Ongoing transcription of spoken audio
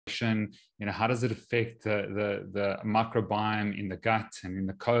infection? How does it affect the microbiome in the gut and in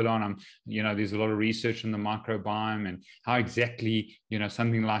the colon? There's a lot of research on the microbiome and how exactly,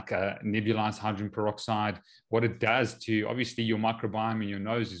 something like a nebulized hydrogen peroxide, what it does to, obviously, your microbiome in your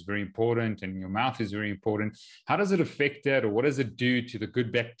nose is very important and your mouth is very important. How does it affect that, or what does it do to the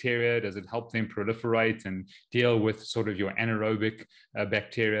good bacteria? Does it help them proliferate and deal with sort of your anaerobic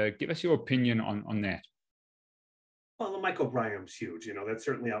bacteria? Give us your opinion on that. Well, the microbiome is huge. That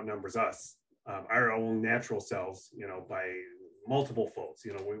certainly outnumbers us, our own natural cells, by multiple folds.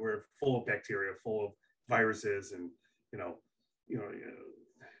 We're full of bacteria, full of viruses, and I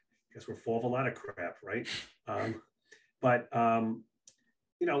guess we're full of a lot of crap, right? But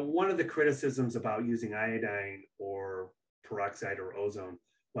one of the criticisms about using iodine or peroxide or ozone,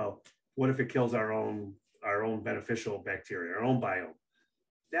 well, what if it kills our own beneficial bacteria, our own biome?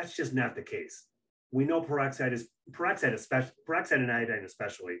 That's just not the case. We know peroxide and iodine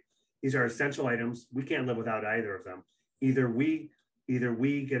especially. These are essential items. We can't live without either of them. Either we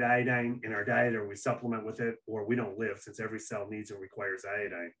get iodine in our diet, or we supplement with it, or we don't live, since every cell needs and requires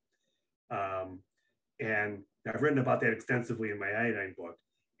iodine. And I've written about that extensively in my iodine book.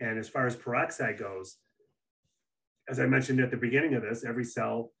 And as far as peroxide goes, as I mentioned at the beginning of this, every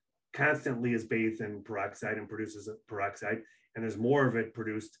cell constantly is bathed in peroxide and produces peroxide, and there's more of it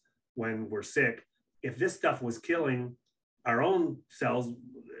produced when we're sick. If this stuff was killing our own cells,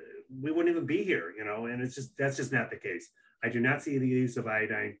 we wouldn't even be here, and that's just not the case. I do not see the use of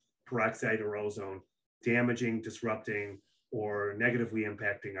iodine, peroxide, or ozone damaging, disrupting, or negatively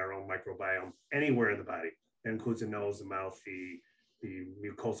impacting our own microbiome anywhere in the body. That includes the nose, the mouth, the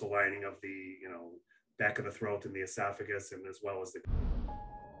mucosal lining of the back of the throat and the esophagus, and as well as the